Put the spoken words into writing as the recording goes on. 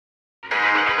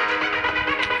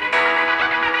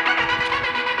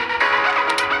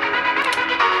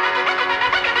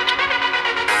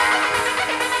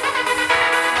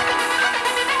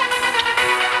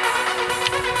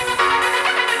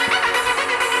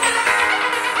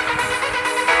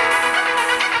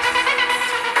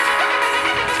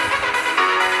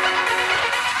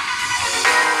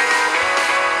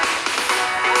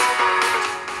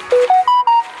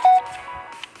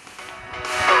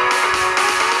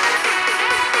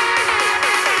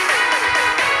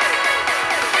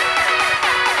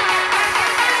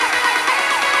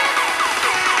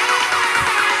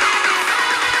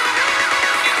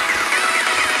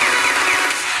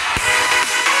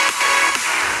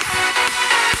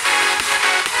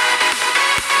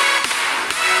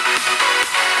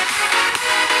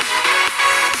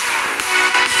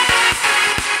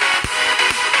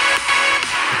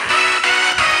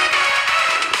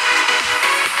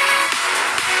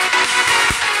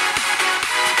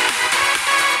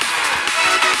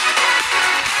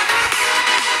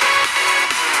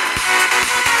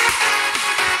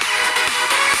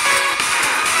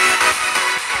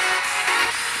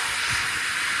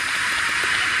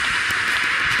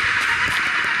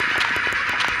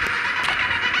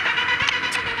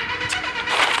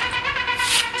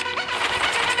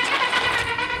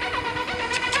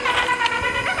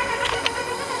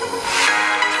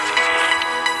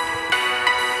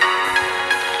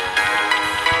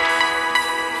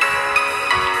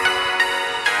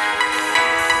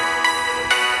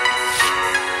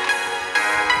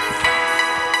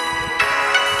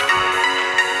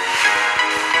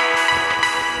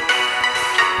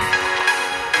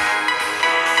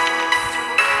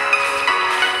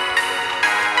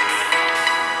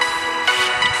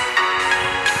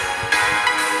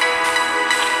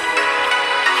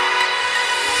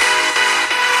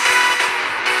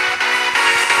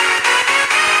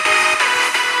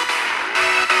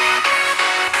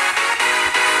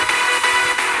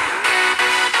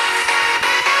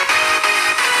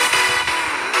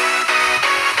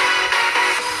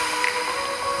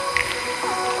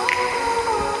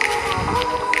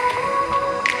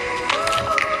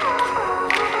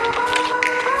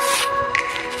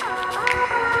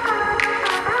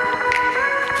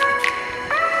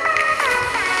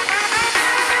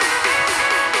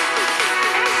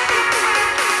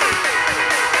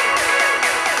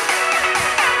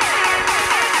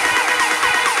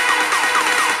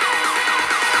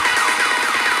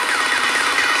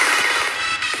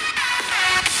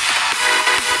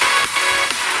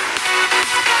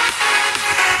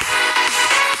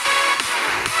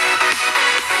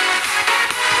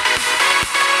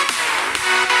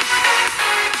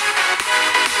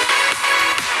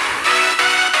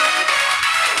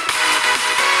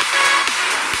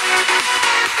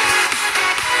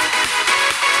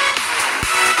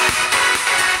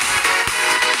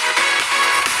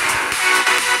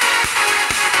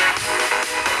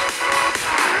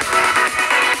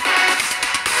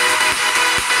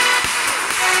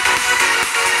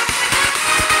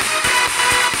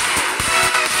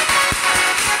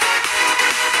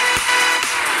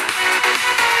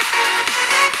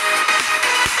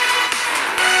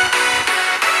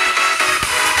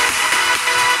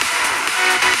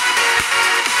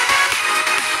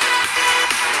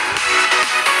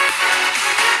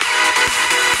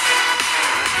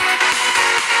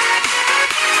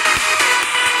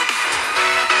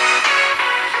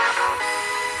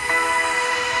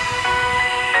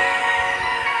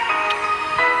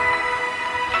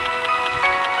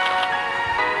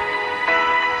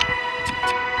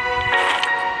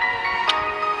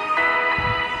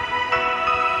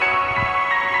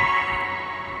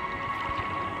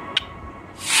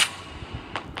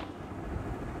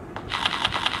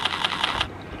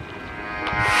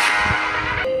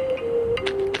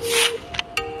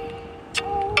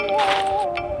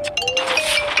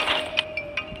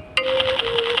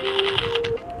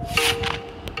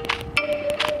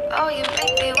Oh, you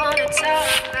make me wanna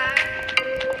talk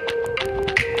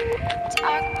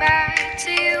back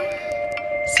to you.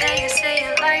 Say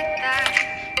it like that.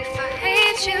 If I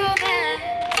hate you, then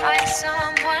find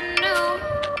someone new.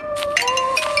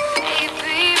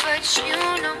 Baby, but you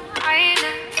know I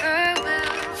never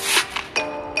will.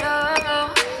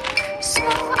 No, so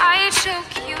I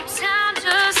choke you down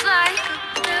just like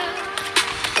a pill.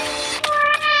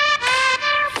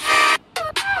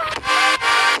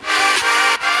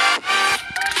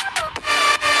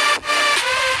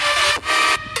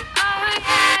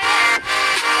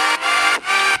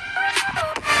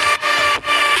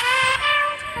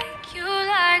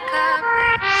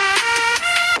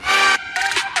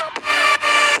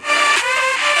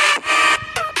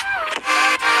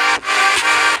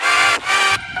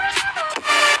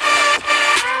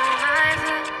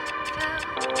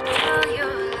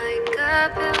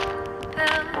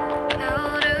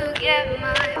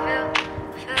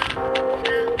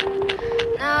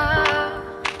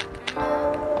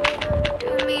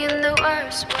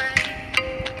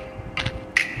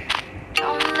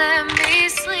 Don't let me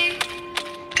sleep,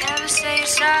 never say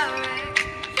sorry.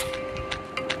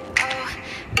 Oh,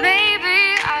 maybe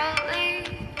I'll leave,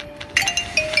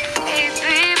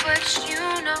 baby, but you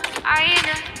know I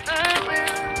never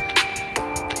will.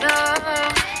 No,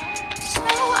 so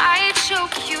I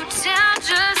choke you down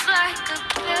just like a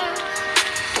pill.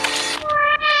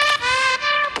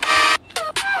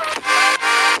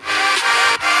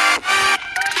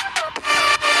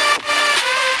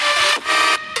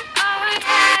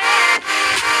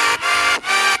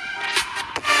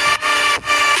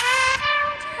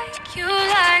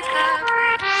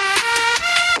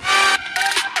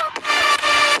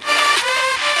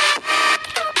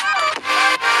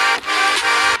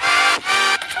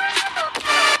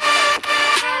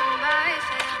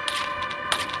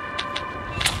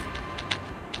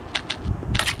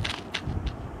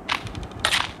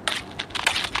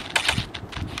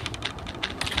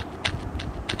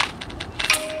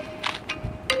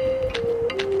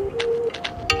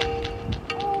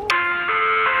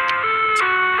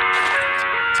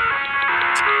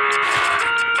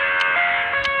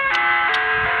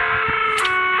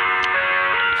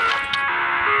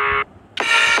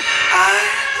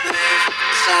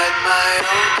 My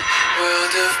own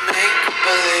world of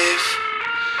make-believe.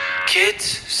 Kids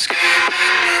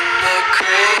screaming in their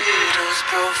cradles,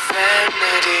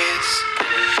 profanities.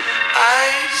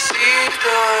 I see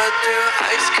the world through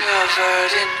ice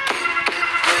covered in ink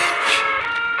and bleach.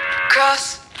 Cross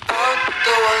out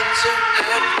the ones who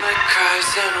heard my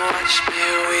cries and watched me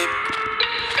weep.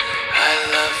 I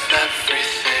love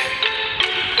everything.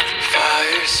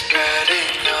 Fire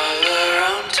spreading all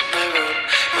around my room.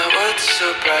 My world's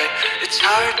so bright, it's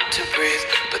hard to breathe,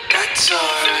 but that's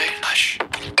alright. Hush.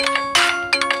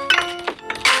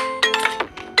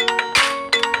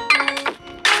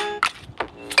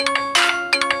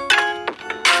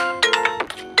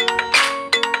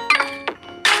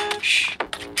 Shh.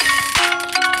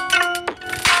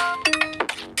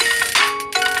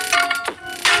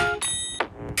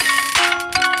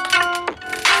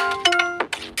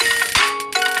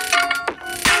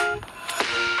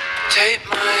 Take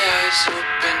my eyes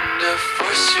open to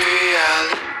force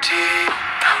reality.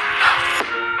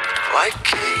 Why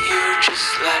can't you just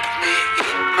let me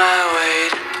eat my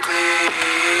weight in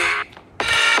glee?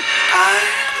 I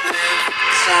live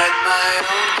inside my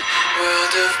own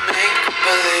world of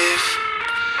make-believe.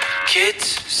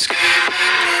 Kids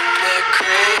screaming in their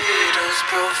cradles,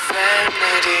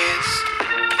 profanities.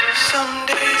 Some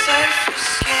days I feel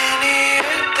skinnier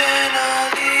than all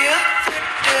the other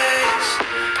days.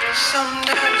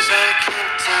 Sometimes I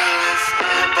can't tell if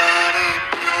my body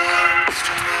belongs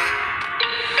to me.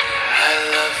 I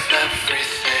love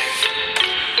everything.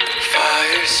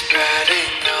 Fire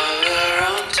spreading all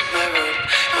around my room.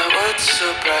 My world's so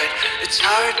bright, it's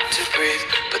hard to breathe,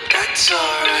 but that's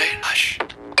alright. Hush.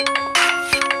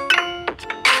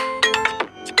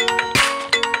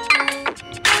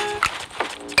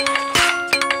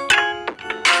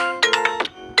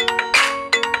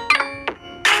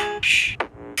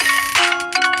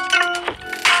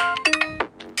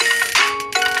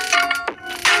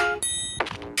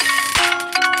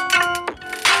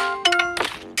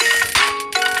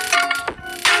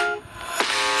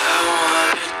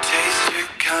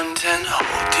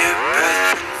 Hold your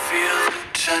breath and feel the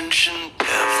tension.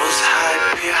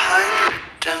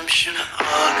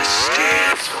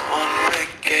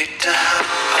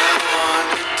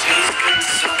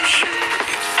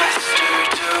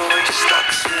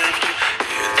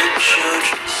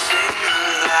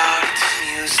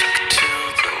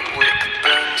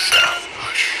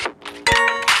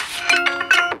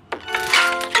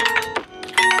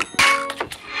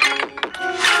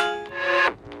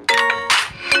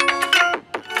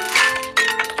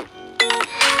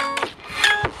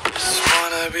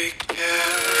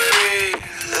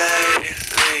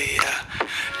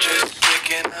 Just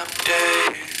picking up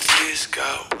daisies.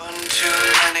 Got one too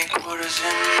many quarters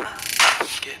in my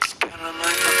pockets. Count 'em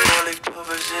like the four-leaf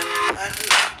clovers in my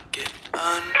locket.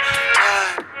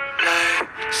 Untied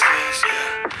laces,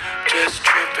 yeah. Just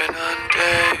tripping on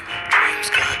daydreams.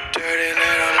 Got dirty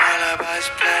little lullabies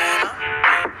playing on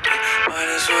repeat. Might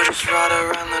as well just ride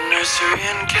around the nursery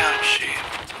and count sheep.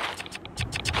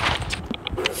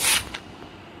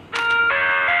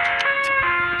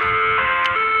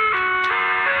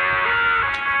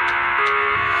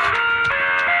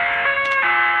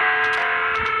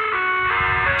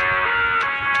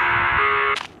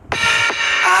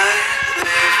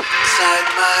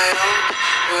 My own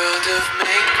world of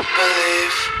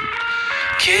make-believe.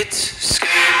 Kids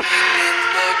screaming in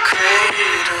the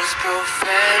cradles,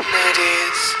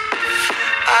 profanities.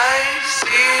 I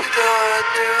see the world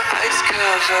through ice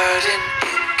covered in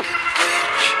ink and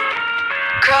bleach.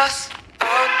 Cross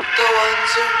out the ones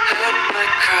who heard my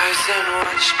cries and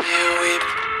watched me weep.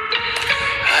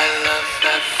 I love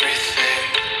everything.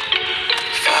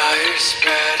 Fire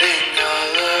spreading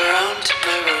all around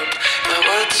my room. My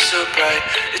world's so bright,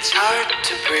 it's hard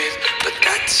to breathe, but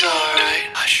that's alright.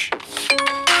 Hush.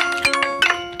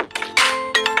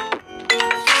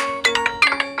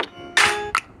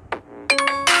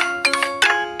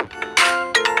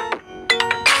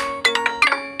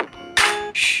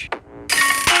 Shh.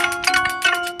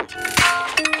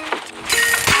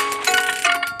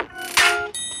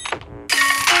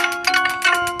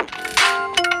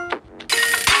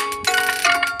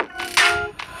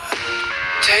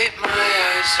 Tape my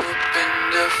eyes open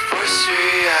to force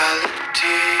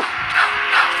reality. No,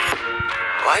 no.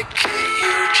 Why can't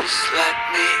you just let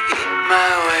me eat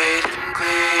my weight in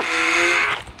glee?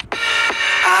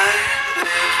 I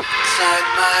live inside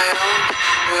my own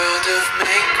world of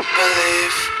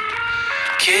make-believe.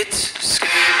 Kids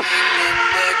screaming in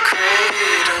their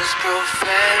cradles,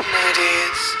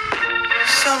 profanities.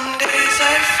 Some days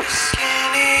I feel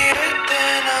skinnier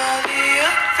than all the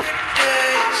other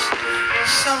days.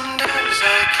 Sometimes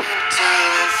I can't tell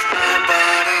if my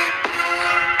body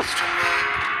belongs to me.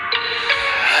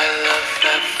 I love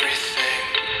everything.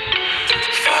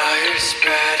 Fire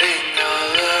spreading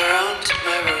all around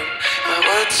my room. My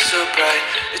world's so bright,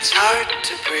 it's hard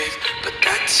to breathe, but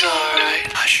that's alright.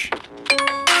 Hush.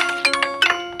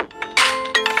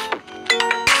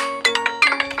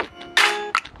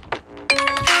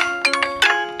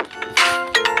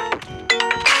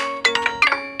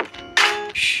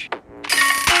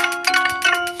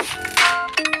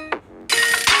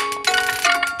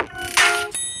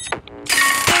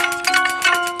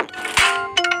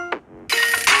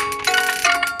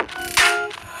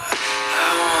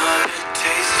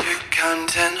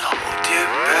 Content, hold your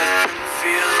breath and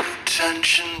feel the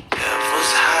tension.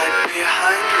 Devils hide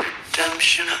behind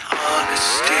redemption.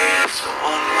 Honesty is a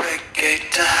one-way gate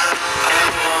to hell. I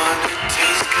wanna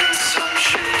taste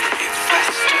consumption. Breathe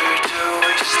faster to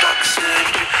waste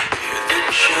oxygen. Hear the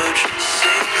children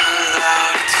sing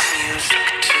aloud. It's music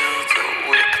till the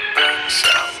wick burns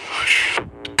out.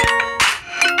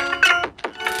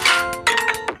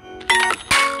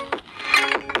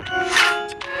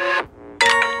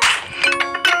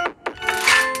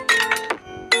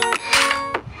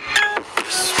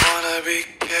 Be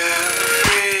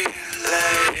carefree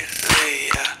lately,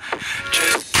 yeah.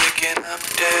 Just picking up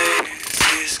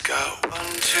daisies. Got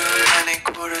one too many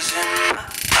quarters in my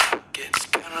pockets.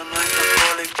 Count 'em like the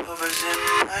four-leaf clovers in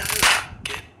my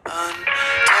locket.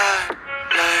 Untied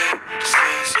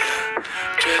laces, yeah.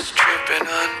 Just tripping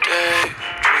on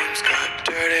daydreams. Got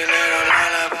dirty little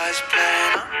lullabies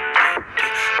playing on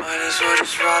repeat. Might as well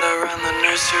just ride around the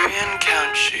nursery and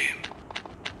count sheep.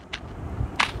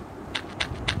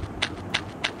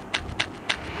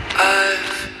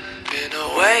 I've been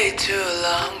away too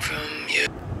long